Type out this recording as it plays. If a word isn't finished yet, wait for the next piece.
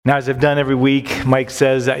Now, as I've done every week, Mike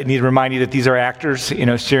says, I need to remind you that these are actors,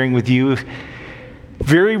 sharing with you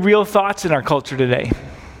very real thoughts in our culture today.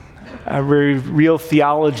 A very real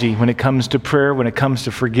theology when it comes to prayer, when it comes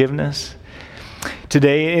to forgiveness.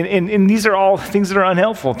 Today, and these are all things that are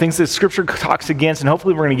unhelpful, things that Scripture talks against, and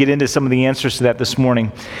hopefully we're going to get into some of the answers to that this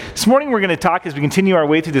morning. This morning we're going to talk, as we continue our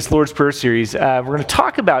way through this Lord's Prayer series, we're going to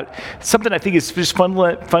talk about something I think is just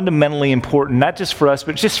fundamentally important, not just for us,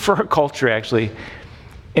 but just for our culture, actually.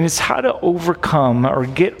 And it's how to overcome or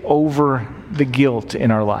get over the guilt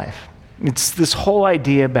in our life. It's this whole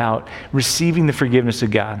idea about receiving the forgiveness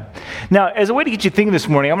of God. Now, as a way to get you thinking this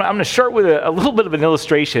morning, I'm going to start with a little bit of an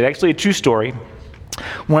illustration, actually a true story.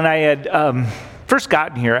 When I had first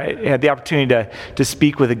gotten here, I had the opportunity to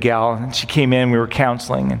speak with a gal, and she came in, we were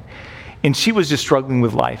counseling, and she was just struggling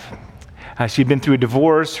with life. She'd been through a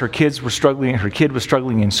divorce, her kid was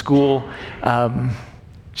struggling in school.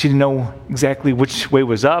 She didn't know exactly which way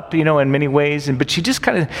was up, in many ways. But she just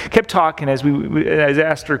kind of kept talking as I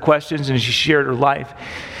asked her questions and she shared her life.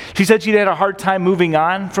 She said she'd had a hard time moving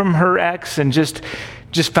on from her ex and just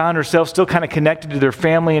found herself still kind of connected to their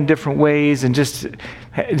family in different ways and just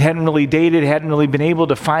hadn't really dated, hadn't really been able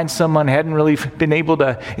to find someone, hadn't really been able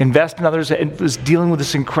to invest in others, and was dealing with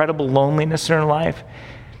this incredible loneliness in her life.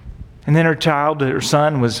 And then her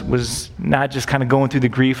son was not just kind of going through the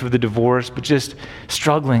grief of the divorce, but just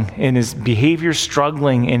struggling in his behavior,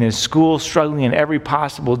 struggling in his school, struggling in every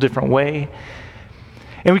possible different way.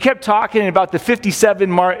 And we kept talking about the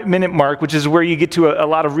 57-minute mark, which is where you get to a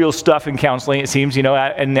lot of real stuff in counseling, it seems, in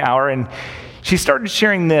an hour. And she started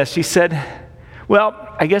sharing this. She said,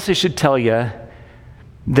 well, I guess I should tell you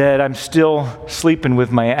that I'm still sleeping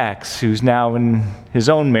with my ex, who's now in his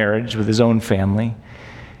own marriage with his own family.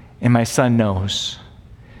 And my son knows.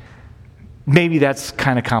 Maybe that's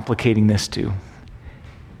kind of complicating this too.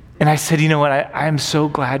 And I said, you know what? I'm so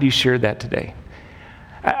glad you shared that today.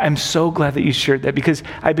 I'm so glad that you shared that because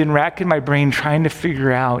I've been racking my brain trying to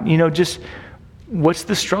figure out, just what's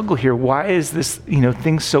the struggle here? Why is this,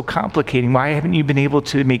 things so complicating? Why haven't you been able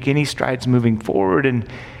to make any strides moving forward? And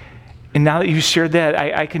now that you shared that,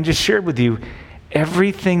 I can just share with you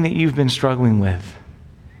everything that you've been struggling with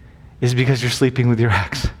is because you're sleeping with your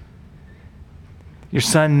ex. Your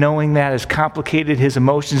son knowing that has complicated his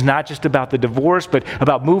emotions, not just about the divorce, but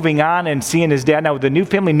about moving on and seeing his dad now with a new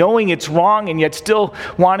family, knowing it's wrong and yet still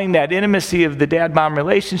wanting that intimacy of the dad-mom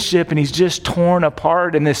relationship, and he's just torn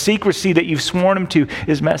apart, and the secrecy that you've sworn him to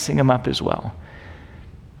is messing him up as well.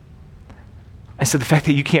 I said the fact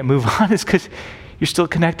that you can't move on is because you're still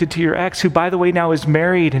connected to your ex, who, by the way, now is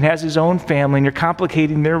married and has his own family, and you're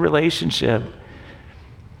complicating their relationship.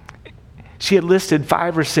 She had listed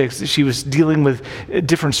 5 or 6 that she was dealing with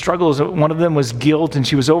different struggles. One of them was guilt, and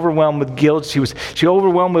she was overwhelmed with guilt. She was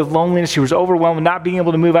overwhelmed with loneliness. She was overwhelmed with not being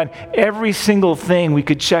able to move on. Every single thing we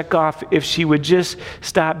could check off if she would just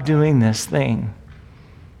stop doing this thing.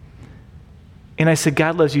 And I said,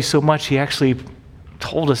 God loves you so much, He actually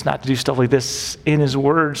told us not to do stuff like this in His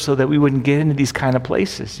Word so that we wouldn't get into these kind of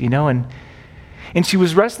places, And she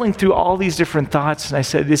was wrestling through all these different thoughts, and I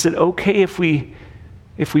said, is it okay if we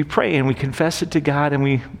pray and we confess it to God and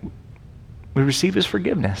we receive His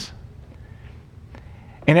forgiveness?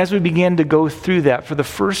 And as we began to go through that, for the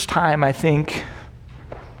first time, I think,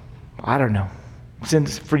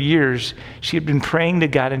 since for years, she had been praying to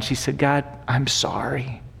God and she said, God, I'm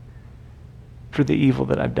sorry for the evil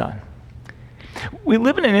that I've done. We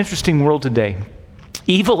live in an interesting world today.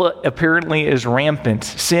 Evil apparently is rampant.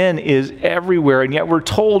 Sin is everywhere, and yet we're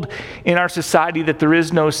told in our society that there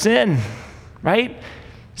is no sin, right?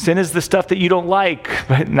 Sin is the stuff that you don't like,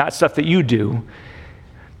 but not stuff that you do.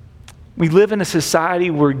 We live in a society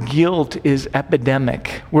where guilt is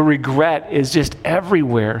epidemic, where regret is just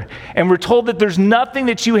everywhere. And we're told that there's nothing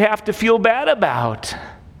that you have to feel bad about.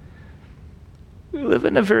 We live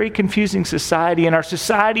in a very confusing society. And our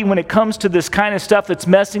society, when it comes to this kind of stuff that's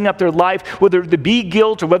messing up their life, whether it be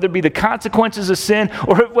guilt or whether it be the consequences of sin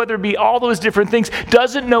or whether it be all those different things,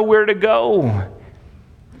 doesn't know where to go.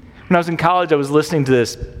 When I was in college, I was listening to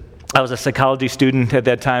this. I was a psychology student at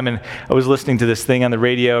that time, and I was listening to this thing on the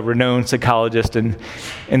radio, a renowned psychologist, and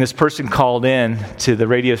this person called in to the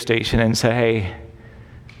radio station and said, hey,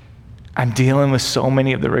 I'm dealing with so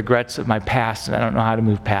many of the regrets of my past, and I don't know how to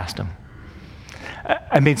move past them.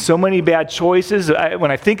 I made so many bad choices. When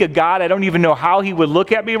I think of God, I don't even know how He would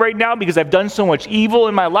look at me right now because I've done so much evil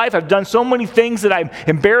in my life. I've done so many things that I'm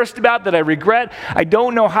embarrassed about, that I regret. I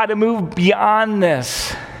don't know how to move beyond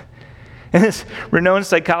this. And this renowned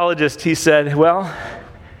psychologist, he said, well,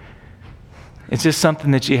 it's just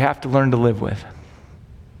something that you have to learn to live with.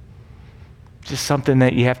 Just something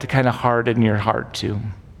that you have to kind of harden your heart to.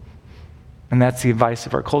 And that's the advice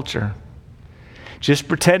of our culture. Just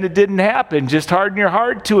pretend it didn't happen. Just harden your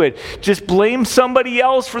heart to it. Just blame somebody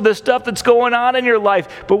else for the stuff that's going on in your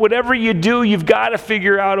life. But whatever you do, you've got to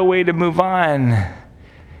figure out a way to move on,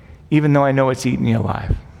 even though I know it's eating you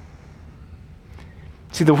alive.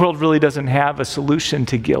 See, the world really doesn't have a solution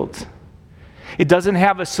to guilt. It doesn't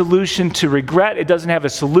have a solution to regret. It doesn't have a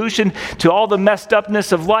solution to all the messed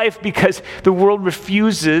upness of life because the world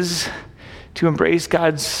refuses to embrace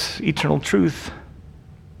God's eternal truth.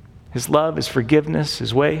 His love, His forgiveness,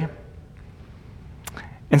 His way.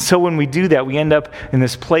 And so when we do that, we end up in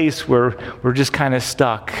this place where we're just kind of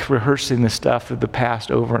stuck, rehearsing the stuff of the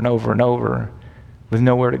past over and over and over with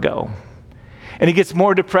nowhere to go. And it gets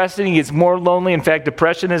more depressing, it gets more lonely. In fact,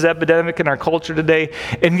 depression is epidemic in our culture today.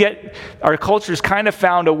 And yet, our culture's kind of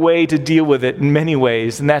found a way to deal with it in many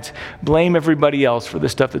ways, and that's blame everybody else for the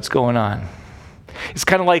stuff that's going on. It's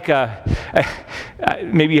kind of like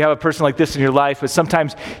maybe you have a person like this in your life, but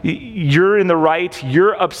sometimes you're in the right,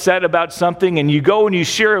 you're upset about something, and you go and you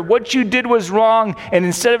share what you did was wrong, and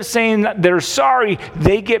instead of saying they're sorry,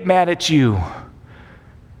 they get mad at you.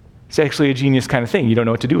 It's actually a genius kind of thing. You don't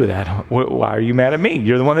know what to do with that. Why are you mad at me?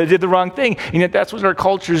 You're the one that did the wrong thing. And yet that's what our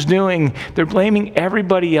culture's doing. They're blaming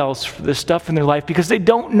everybody else for the stuff in their life because they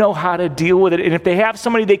don't know how to deal with it. And if they have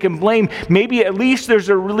somebody they can blame, maybe at least there's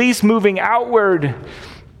a release moving outward.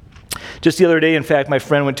 Just the other day, in fact, my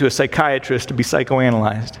friend went to a psychiatrist to be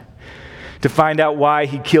psychoanalyzed to find out why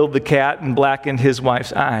he killed the cat and blackened his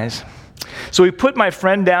wife's eyes. So he put my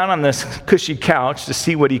friend down on this cushy couch to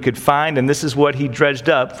see what he could find, and this is what he dredged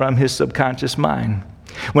up from his subconscious mind.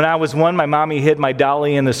 When I was 1, my mommy hid my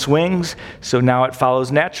dolly in the swings, so now it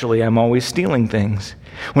follows naturally. I'm always stealing things.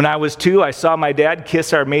 When I was 2, I saw my dad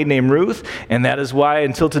kiss our maid named Ruth, and that is why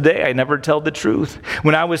until today I never tell the truth.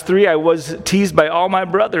 When I was 3, I was teased by all my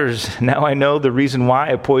brothers. Now I know the reason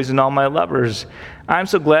why I poisoned all my lovers. I'm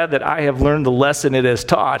so glad that I have learned the lesson it has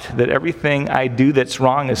taught, that everything I do that's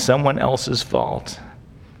wrong is someone else's fault.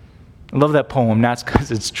 I love that poem, not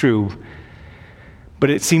because it's true, but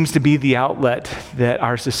it seems to be the outlet that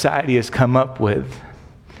our society has come up with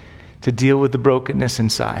to deal with the brokenness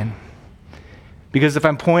inside. Because if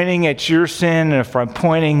I'm pointing at your sin, and if I'm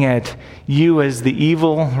pointing at you as the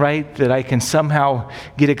evil, right, that I can somehow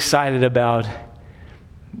get excited about,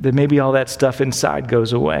 then maybe all that stuff inside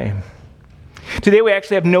goes away. Today we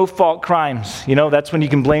actually have no-fault crimes. You know, that's when you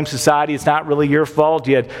can blame society. It's not really your fault.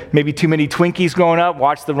 You had maybe too many Twinkies growing up,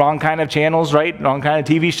 watched the wrong kind of channels, right? Wrong kind of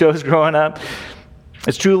TV shows growing up.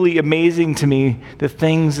 It's truly amazing to me the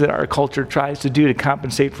things that our culture tries to do to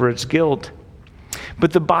compensate for its guilt.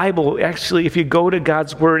 But the Bible, actually, if you go to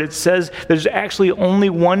God's Word, it says there's actually only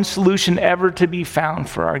one solution ever to be found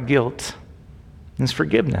for our guilt, and it's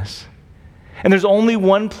forgiveness. And there's only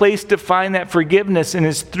one place to find that forgiveness, and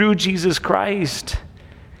it's through Jesus Christ.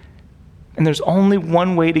 And there's only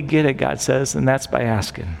one way to get it, God says, and that's by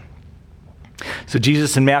asking. So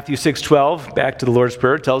Jesus in Matthew 6:12, back to the Lord's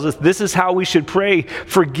Prayer, tells us this is how we should pray.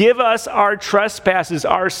 Forgive us our trespasses,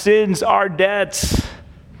 our sins, our debts.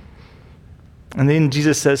 And then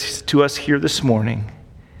Jesus says to us here this morning,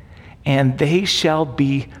 and they shall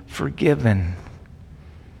be forgiven.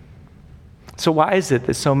 So why is it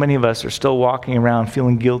that so many of us are still walking around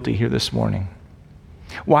feeling guilty here this morning?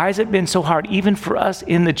 Why has it been so hard, even for us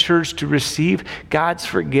in the church, to receive God's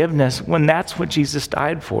forgiveness when that's what Jesus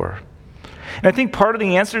died for? And I think part of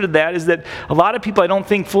the answer to that is that a lot of people I don't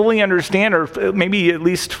think fully understand, or maybe at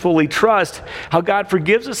least fully trust, how God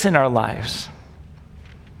forgives us in our lives.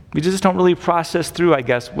 We just don't really process through, I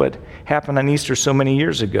guess, what happened on Easter so many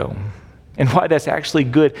years ago, and why that's actually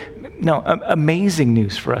good, amazing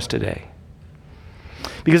news for us today.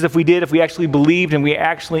 Because if we actually believed and we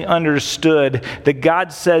actually understood that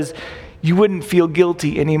God says you wouldn't feel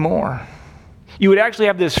guilty anymore. You would actually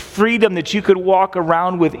have this freedom that you could walk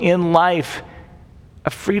around with in life, a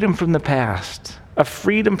freedom from the past, a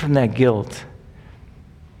freedom from that guilt.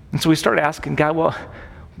 And so we start asking God, well,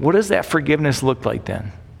 what does that forgiveness look like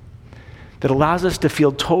then? That allows us to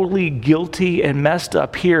feel totally guilty and messed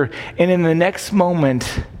up here, and in the next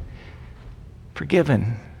moment,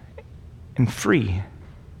 forgiven and free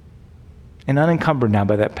and unencumbered now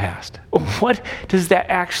by that past. What does that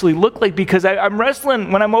actually look like? Because I'm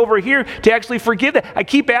wrestling when I'm over here to actually forgive that. I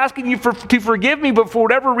keep asking you to forgive me, but for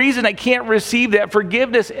whatever reason, I can't receive that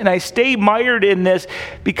forgiveness, and I stay mired in this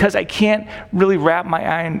because I can't really wrap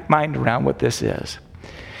my mind around what this is.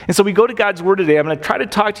 And so we go to God's Word today. I'm going to try to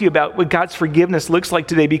talk to you about what God's forgiveness looks like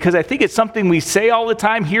today, because I think it's something we say all the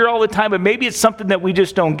time, hear all the time, but maybe it's something that we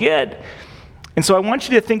just don't get. And so I want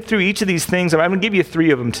you to think through each of these things. I'm going to give you 3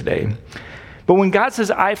 of them today. But when God says,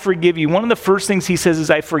 I forgive you, one of the first things he says is,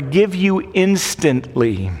 I forgive you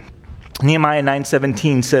instantly. Nehemiah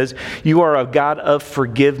 9:17 says, you are a God of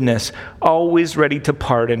forgiveness, always ready to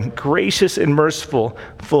pardon, gracious and merciful,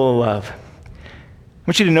 full of love. I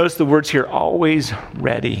want you to notice the words here, always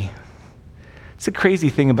ready. It's a crazy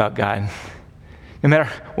thing about God. No matter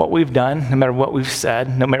what we've done, no matter what we've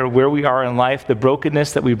said, no matter where we are in life, the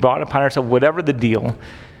brokenness that we've brought upon ourselves, whatever the deal,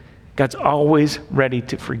 God's always ready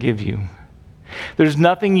to forgive you. There's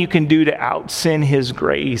nothing you can do to out-sin his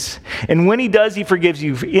grace. And when he does, he forgives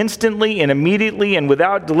you instantly and immediately and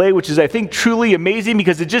without delay, which is, I think, truly amazing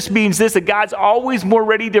because it just means this, that God's always more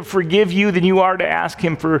ready to forgive you than you are to ask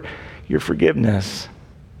him for your forgiveness.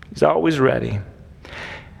 He's always ready.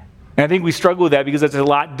 And I think we struggle with that because it's a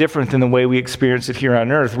lot different than the way we experience it here on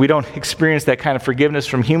earth. We don't experience that kind of forgiveness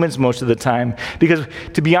from humans most of the time because,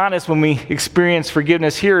 to be honest, when we experience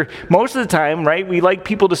forgiveness here, most of the time, right, we like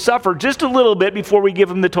people to suffer just a little bit before we give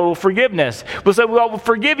them the total forgiveness. We'll say, well, we'll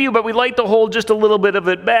forgive you, but we'd like to hold just a little bit of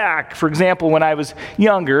it back. For example, when I was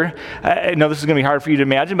younger, I know this is going to be hard for you to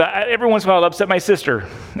imagine, but every once in a while I'd upset my sister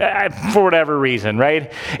for whatever reason,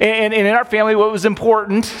 right? And in our family, what was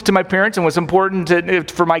important to my parents and what's important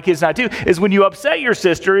for my kids not to is when you upset your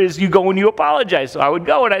sister is you go and you apologize. So I would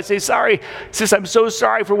go and I'd say, sorry, sis, I'm so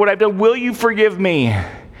sorry for what I've done. Will you forgive me?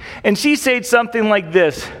 And she said something like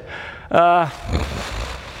this, I'll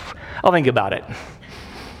think about it.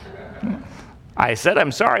 I said,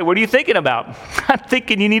 I'm sorry. What are you thinking about? I'm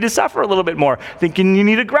thinking you need to suffer a little bit more. Thinking you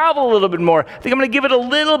need to grovel a little bit more. I think I'm going to give it a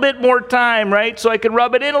little bit more time, right? So I can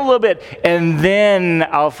rub it in a little bit. And then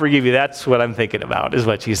I'll forgive you. That's what I'm thinking about, is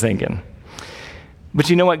what she's thinking. But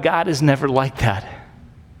you know what? God is never like that.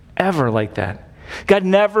 Ever like that. God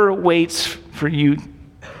never waits for you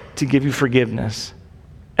to give you forgiveness.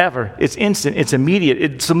 Ever. It's instant. It's immediate.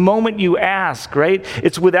 It's the moment you ask, right?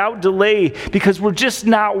 It's without delay because we're just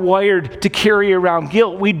not wired to carry around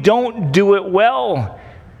guilt. We don't do it well.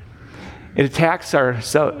 It attacks our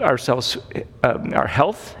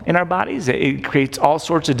health in our bodies. It creates all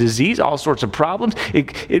sorts of disease, all sorts of problems.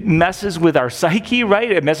 It messes with our psyche, right?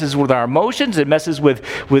 It messes with our emotions. It messes with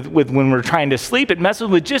when we're trying to sleep. It messes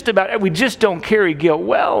with just about, we just don't carry guilt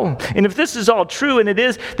well. And if this is all true, and it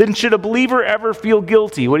is, then should a believer ever feel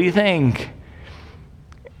guilty? What do you think?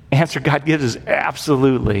 Answer God gives is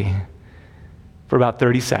absolutely, for about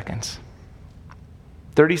 30 seconds.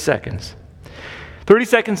 30 seconds. 30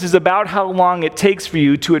 seconds is about how long it takes for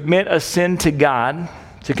you to admit a sin to God,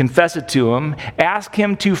 to confess it to him, ask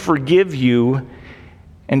him to forgive you,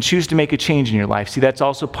 and choose to make a change in your life. See, that's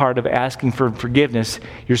also part of asking for forgiveness.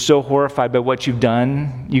 You're so horrified by what you've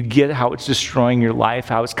done. You get how it's destroying your life,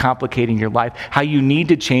 how it's complicating your life, how you need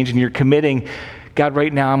to change, and you're committing, God,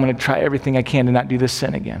 right now I'm going to try everything I can to not do this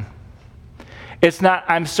sin again. It's not,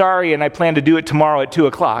 I'm sorry and I plan to do it tomorrow at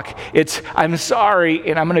 2:00. It's, I'm sorry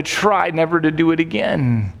and I'm going to try never to do it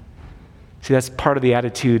again. See, that's part of the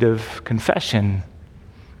attitude of confession.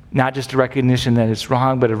 Not just a recognition that it's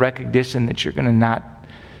wrong, but a recognition that you're going to not,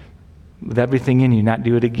 with everything in you, not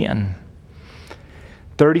do it again.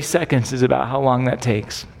 30 seconds is about how long that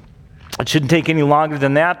takes. It shouldn't take any longer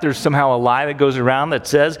than that. There's somehow a lie that goes around that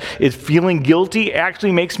says if feeling guilty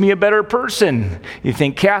actually makes me a better person. You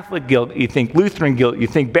think Catholic guilt, you think Lutheran guilt, you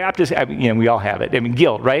think Baptist, we all have it.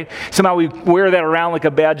 Guilt, right? Somehow we wear that around like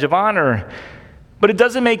a badge of honor. But it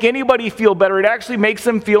doesn't make anybody feel better. It actually makes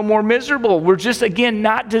them feel more miserable. We're just, again,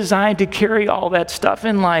 not designed to carry all that stuff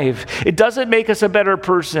in life. It doesn't make us a better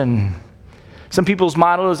person. Some people's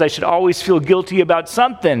motto is I should always feel guilty about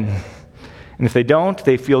something. And if they don't,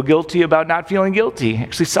 they feel guilty about not feeling guilty. I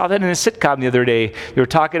actually saw that in a sitcom the other day. They were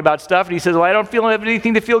talking about stuff, and he says, well, I don't have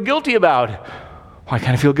anything to feel guilty about. Well, I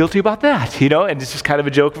kind of feel guilty about that, and it's just kind of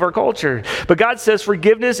a joke of our culture. But God says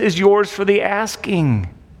forgiveness is yours for the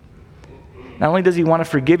asking. Not only does he want to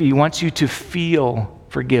forgive you, he wants you to feel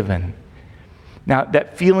forgiven. Now,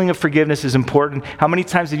 that feeling of forgiveness is important. How many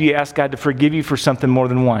times have you asked God to forgive you for something more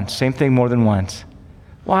than once? Same thing more than once.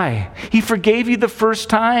 Why? He forgave you the first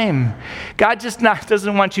time. God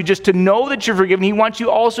doesn't want you just to know that you're forgiven. He wants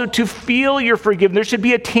you also to feel you're forgiven. There should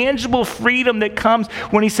be a tangible freedom that comes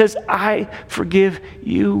when he says, I forgive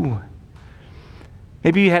you.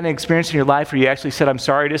 Maybe you had an experience in your life where you actually said, I'm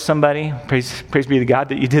sorry to somebody. Praise be to God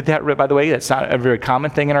that you did that, by the way. That's not a very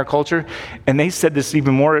common thing in our culture. And they said this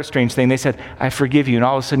even more strange thing. They said, I forgive you. And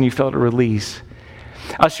all of a sudden you felt a release.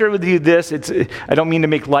 I'll share with you this. I don't mean to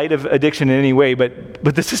make light of addiction in any way, but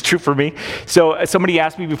this is true for me. So somebody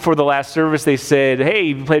asked me before the last service, they said, hey,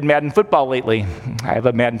 you played Madden football lately? I have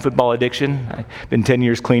a Madden football addiction. I've been 10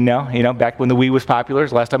 years clean now, back when the Wii was popular,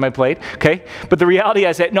 is the last time I played, okay? But the reality,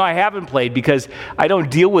 I said, no, I haven't played because I don't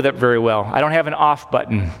deal with it very well. I don't have an off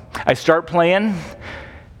button. I start playing,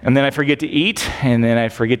 and then I forget to eat, and then I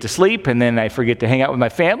forget to sleep, and then I forget to hang out with my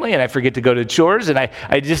family, and I forget to go to chores, and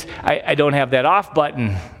I don't have that off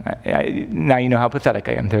button. Now you know how pathetic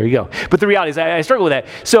I am. There you go. But the reality is I struggle with that.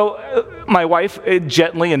 So my wife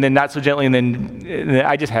gently, and then not so gently, and then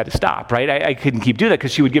I just had to stop, right? I couldn't keep doing that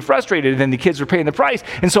because she would get frustrated, and then the kids were paying the price.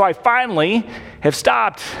 And so I finally have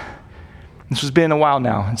stopped. This has been a while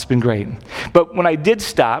now. It's been great. But when I did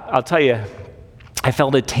stop, I'll tell you, I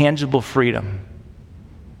felt a tangible freedom.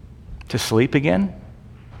 To sleep again,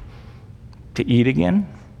 to eat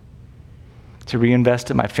again, to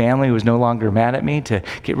reinvest in my family who was no longer mad at me, to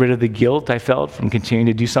get rid of the guilt I felt from continuing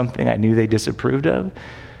to do something I knew they disapproved of.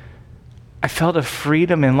 I felt a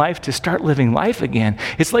freedom in life to start living life again.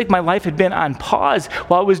 It's like my life had been on pause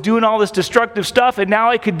while I was doing all this destructive stuff, and now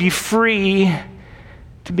I could be free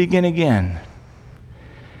to begin again.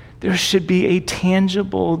 There should be a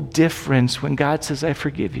tangible difference when God says, I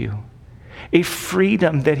forgive you. A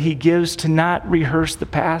freedom that he gives to not rehearse the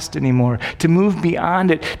past anymore, to move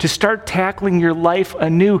beyond it, to start tackling your life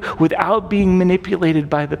anew without being manipulated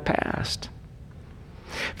by the past.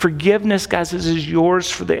 Forgiveness, God says, is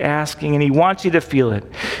yours for the asking, and he wants you to feel it.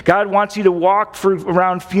 God wants you to walk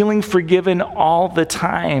around feeling forgiven all the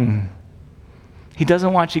time. He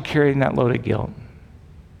doesn't want you carrying that load of guilt.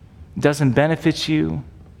 It doesn't benefit you.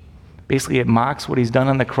 Basically, it mocks what he's done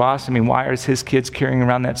on the cross. I mean, why are his kids carrying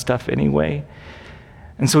around that stuff anyway?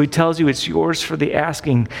 And so he tells you it's yours for the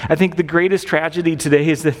asking. I think the greatest tragedy today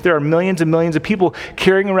is that there are millions and millions of people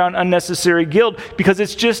carrying around unnecessary guilt because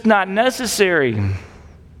it's just not necessary.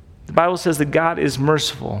 The Bible says that God is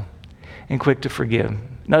merciful and quick to forgive.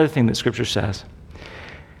 Another thing that Scripture says,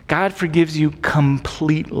 God forgives you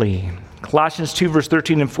completely. Colossians 2, verse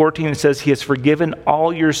 13 and 14, it says, he has forgiven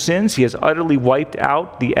all your sins. He has utterly wiped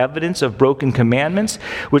out the evidence of broken commandments,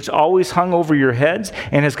 which always hung over your heads,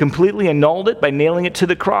 and has completely annulled it by nailing it to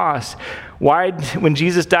the cross. Why, when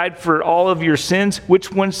Jesus died for all of your sins,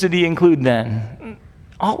 which ones did he include then?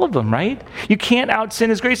 All of them, right? You can't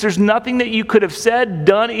out-sin his grace. There's nothing that you could have said,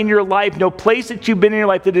 done in your life, no place that you've been in your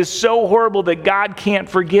life that is so horrible that God can't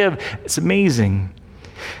forgive. It's amazing.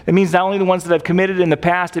 That means not only the ones that I've committed in the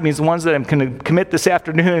past, it means the ones that I'm going to commit this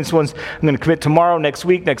afternoon, it's the ones I'm going to commit tomorrow, next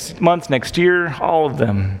week, next month, next year, all of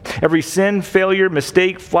them. Every sin, failure,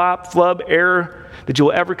 mistake, flub, error that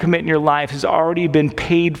you'll ever commit in your life has already been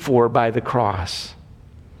paid for by the cross.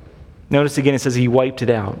 Notice again, it says he wiped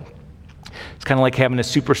it out. It's kind of like having a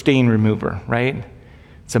super stain remover, right?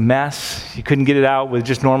 It's a mess. You couldn't get it out with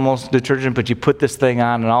just normal detergent, but you put this thing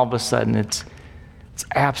on, and all of a sudden it's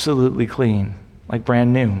absolutely clean. Like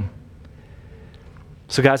brand new.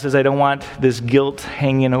 So God says, I don't want this guilt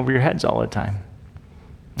hanging over your heads all the time.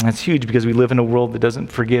 And that's huge because we live in a world that doesn't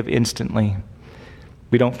forgive instantly.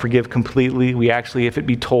 We don't forgive completely. We actually, if it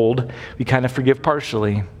be told, we kind of forgive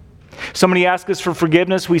partially. Somebody asks us for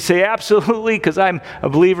forgiveness, we say, absolutely, because I'm a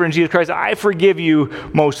believer in Jesus Christ. I forgive you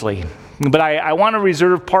mostly. But I want to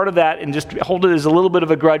reserve part of that and just hold it as a little bit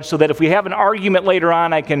of a grudge so that if we have an argument later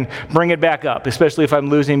on, I can bring it back up, especially if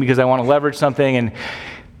I'm losing because I want to leverage something. And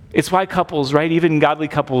it's why couples, right, even godly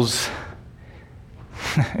couples,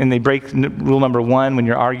 and they break rule number 1 when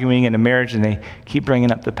you're arguing in a marriage and they keep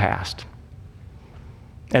bringing up the past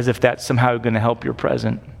as if that's somehow going to help your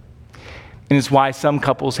present. And it's why some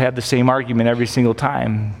couples have the same argument every single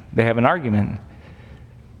time they have an argument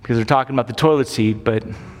because they're talking about the toilet seat, but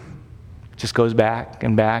just goes back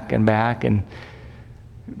and back and back and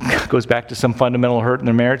goes back to some fundamental hurt in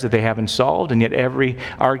their marriage that they haven't solved, and yet every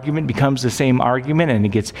argument becomes the same argument, and it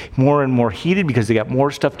gets more and more heated because they got more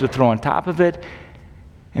stuff to throw on top of it,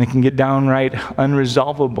 and it can get downright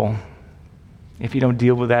unresolvable if you don't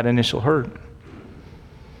deal with that initial hurt.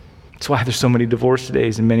 That's why there's so many divorce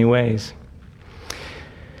todays in many ways.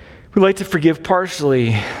 We like to forgive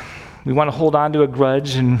partially. We want to hold on to a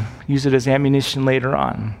grudge and use it as ammunition later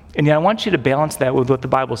on. And yet I want you to balance that with what the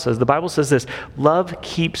Bible says. The Bible says this, love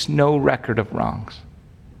keeps no record of wrongs.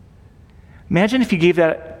 Imagine if you gave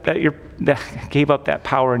gave up that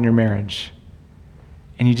power in your marriage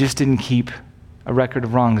and you just didn't keep a record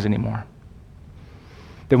of wrongs anymore.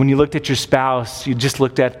 That when you looked at your spouse, you just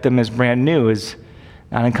looked at them as brand new, as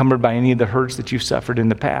not encumbered by any of the hurts that you've suffered in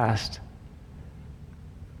the past.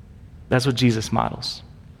 That's what Jesus models.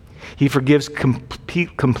 He forgives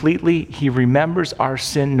completely. He remembers our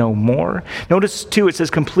sin no more. Notice, too, it says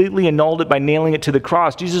completely annulled it by nailing it to the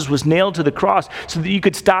cross. Jesus was nailed to the cross so that you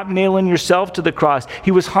could stop nailing yourself to the cross.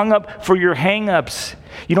 He was hung up for your hang-ups.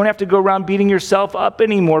 You don't have to go around beating yourself up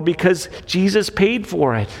anymore because Jesus paid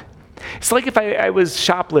for it. It's like if I was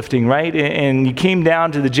shoplifting, right? And you came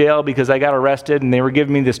down to the jail because I got arrested and they were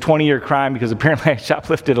giving me this 20-year crime because apparently I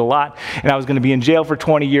shoplifted a lot and I was going to be in jail for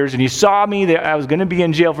 20 years. And you saw me that I was going to be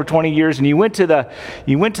in jail for 20 years. And you went to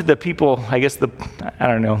the people, I guess the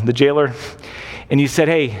jailer, and you said,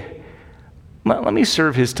 hey, let me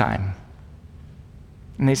serve his time.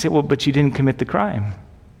 And they said, well, but you didn't commit the crime.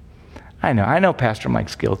 I know Pastor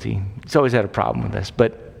Mike's guilty. He's always had a problem with this,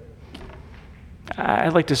 but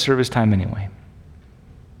I'd like to serve his time anyway.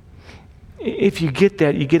 If you get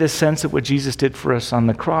that, you get a sense of what Jesus did for us on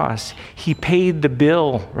the cross. He paid the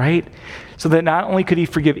bill, right? So that not only could he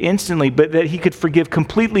forgive instantly, but that he could forgive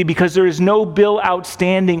completely because there is no bill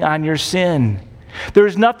outstanding on your sin. There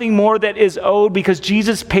is nothing more that is owed because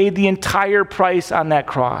Jesus paid the entire price on that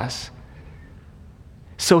cross.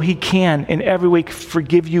 So he can, in every way,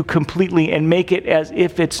 forgive you completely and make it as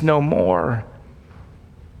if it's no more.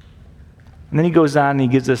 And then he goes on and he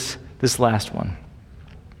gives us this last one.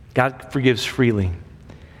 God forgives freely.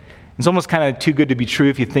 It's almost kind of too good to be true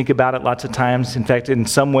if you think about it lots of times. In fact, in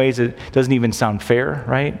some ways, it doesn't even sound fair,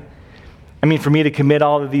 right? I mean, for me to commit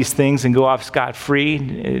all of these things and go off scot-free,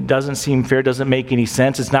 it doesn't seem fair, doesn't make any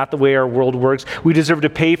sense. It's not the way our world works. We deserve to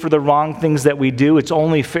pay for the wrong things that we do. It's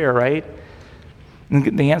only fair, right?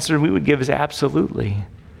 And the answer we would give is absolutely.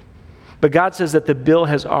 But God says that the bill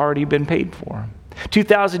has already been paid for.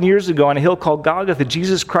 2,000 years ago on a hill called Golgotha,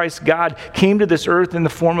 Jesus Christ, God, came to this earth in the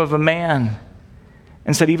form of a man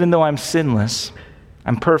and said, even though I'm sinless,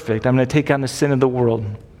 I'm perfect, I'm going to take on the sin of the world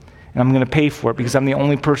and I'm going to pay for it because I'm the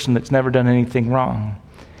only person that's never done anything wrong.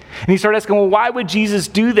 And you start asking, well, why would Jesus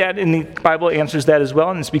do that? And the Bible answers that as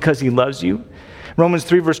well, and it's because he loves you. Romans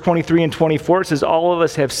 3, verse 23 and 24, it says, all of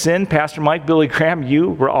us have sinned. Pastor Mike, Billy Graham,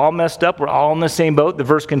 we're all messed up. We're all in the same boat. The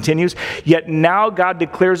verse continues, yet now God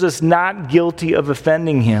declares us not guilty of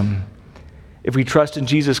offending him if we trust in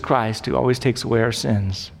Jesus Christ, who always takes away our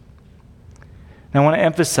sins. Now, I want to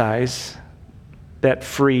emphasize that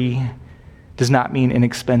free does not mean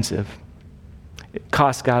inexpensive. It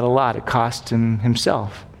cost God a lot. It cost him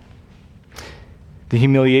himself. The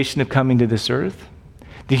humiliation of coming to this earth,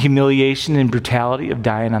 the humiliation and brutality of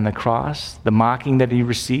dying on the cross, the mocking that he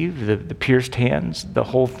received, the pierced hands, the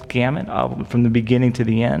whole gamut from the beginning to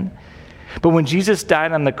the end. But when Jesus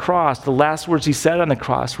died on the cross, the last words he said on the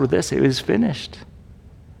cross were this: it is finished.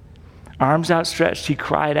 Arms outstretched, he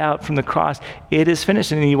cried out from the cross, it is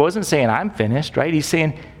finished. And he wasn't saying, I'm finished, right? He's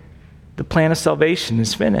saying, the plan of salvation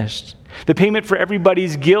is finished. The payment for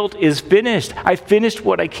everybody's guilt is finished. I finished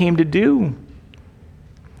what I came to do.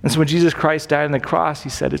 And so when Jesus Christ died on the cross, he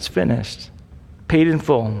said, it's finished, paid in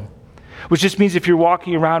full. Which just means if you're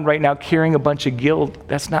walking around right now carrying a bunch of guilt,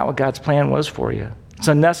 that's not what God's plan was for you. It's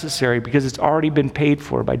unnecessary because it's already been paid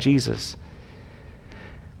for by Jesus.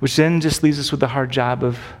 Which then just leaves us with the hard job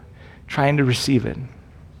of trying to receive it.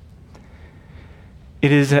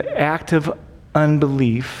 It is an act of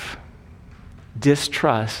unbelief,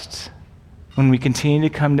 distrust, when we continue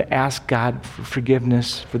to come to ask God for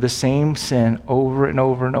forgiveness for the same sin over and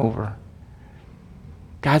over and over.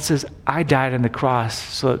 God says, I died on the cross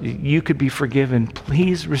so that you could be forgiven.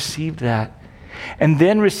 Please receive that. And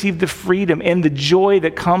then receive the freedom and the joy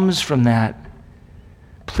that comes from that.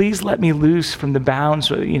 Please let me loose from the bounds,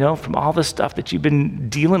 from all the stuff that you've been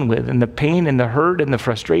dealing with and the pain and the hurt and the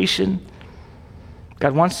frustration.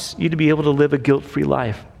 God wants you to be able to live a guilt-free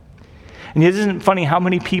life. And it isn't funny how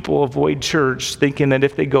many people avoid church thinking that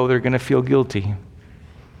if they go, they're going to feel guilty.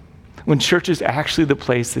 When church is actually the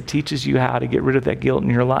place that teaches you how to get rid of that guilt in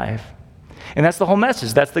your life. And that's the whole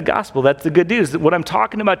message. That's the gospel. That's the good news. What I'm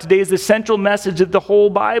talking about today is the central message of the whole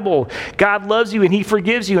Bible. God loves you and he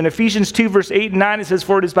forgives you. In Ephesians 2, verse 8 and 9, it says,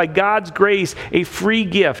 for it is by God's grace, a free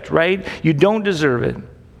gift, right? You don't deserve it,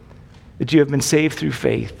 that you have been saved through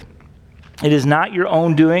faith. It is not your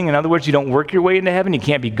own doing. In other words, you don't work your way into heaven. You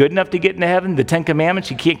can't be good enough to get into heaven. The 10 Commandments,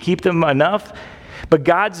 you can't keep them enough. But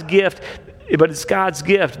it's God's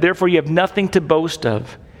gift. Therefore, you have nothing to boast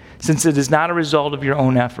of, since it is not a result of your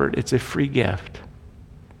own effort. It's a free gift.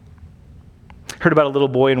 Heard about a little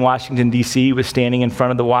boy in Washington, D.C. He was standing in front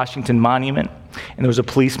of the Washington Monument, and there was a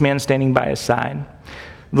policeman standing by his side.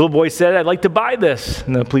 The little boy said, I'd like to buy this.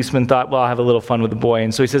 And the policeman thought, well, I'll have a little fun with the boy.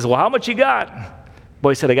 And so he says, well, how much you got?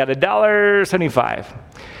 Boy said, I got $1.75.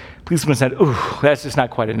 Policeman said, ooh, that's just not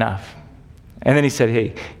quite enough. And then he said,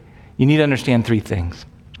 hey, you need to understand three things.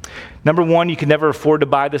 Number one, you can never afford to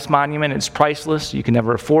buy this monument. It's priceless. You can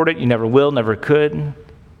never afford it. You never will, never could.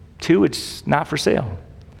 Two, it's not for sale.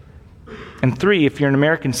 And three, if you're an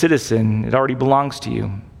American citizen, it already belongs to you.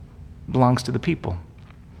 It belongs to the people.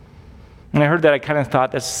 When I heard that, I kind of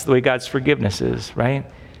thought that's the way God's forgiveness is, right?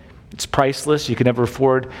 It's priceless. You can never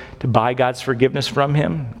afford to buy God's forgiveness from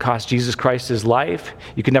him. It cost Jesus Christ his life.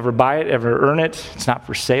 You can never buy it, ever earn it. It's not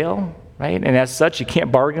for sale, right? And as such, you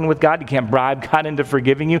can't bargain with God. You can't bribe God into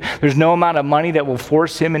forgiving you. There's no amount of money that will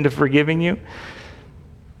force him into forgiving you.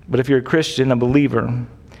 But if you're a Christian, a believer,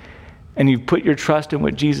 and you've put your trust in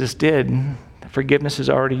what Jesus did, forgiveness is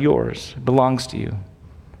already yours. It belongs to you.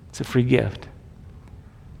 It's a free gift.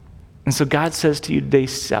 And so God says to you today,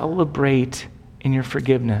 celebrate in your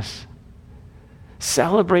forgiveness.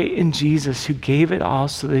 Celebrate in Jesus who gave it all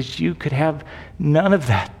so that you could have none of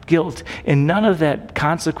that guilt and none of that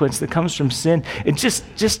consequence that comes from sin, and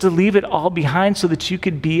just to leave it all behind so that you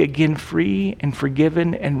could be again free and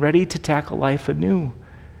forgiven and ready to tackle life anew.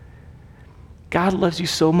 God loves you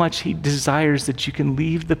so much, he desires that you can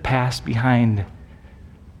leave the past behind.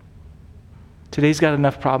 Today's got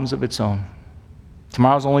enough problems of its own.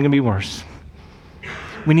 Tomorrow's only going to be worse.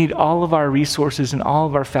 We need all of our resources and all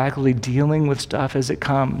of our faculty dealing with stuff as it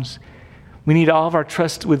comes. We need all of our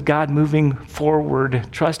trust with God moving forward,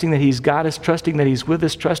 trusting that he's got us, trusting that he's with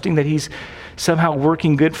us, trusting that he's somehow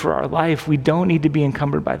working good for our life. We don't need to be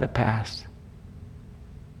encumbered by the past.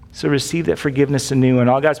 So receive that forgiveness anew. And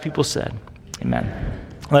all God's people said, amen.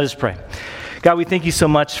 Let us pray. God, we thank you so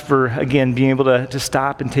much for, again, being able to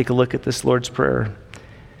stop and take a look at this Lord's Prayer.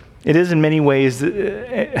 It is in many ways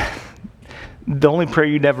the only prayer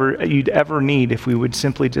you'd ever need if we would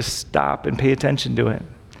simply just stop and pay attention to it.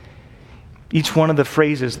 Each one of the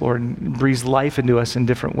phrases, Lord, breathes life into us in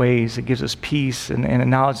different ways. It gives us peace and a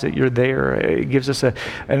knowledge that you're there. It gives us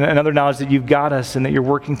another knowledge that you've got us and that you're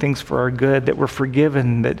working things for our good, that we're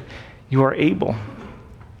forgiven, that you are able.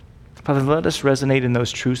 Father, let us resonate in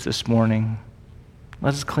those truths this morning.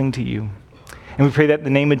 Let us cling to you. And we pray that in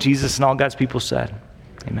the name of Jesus and all God's people said,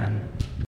 amen.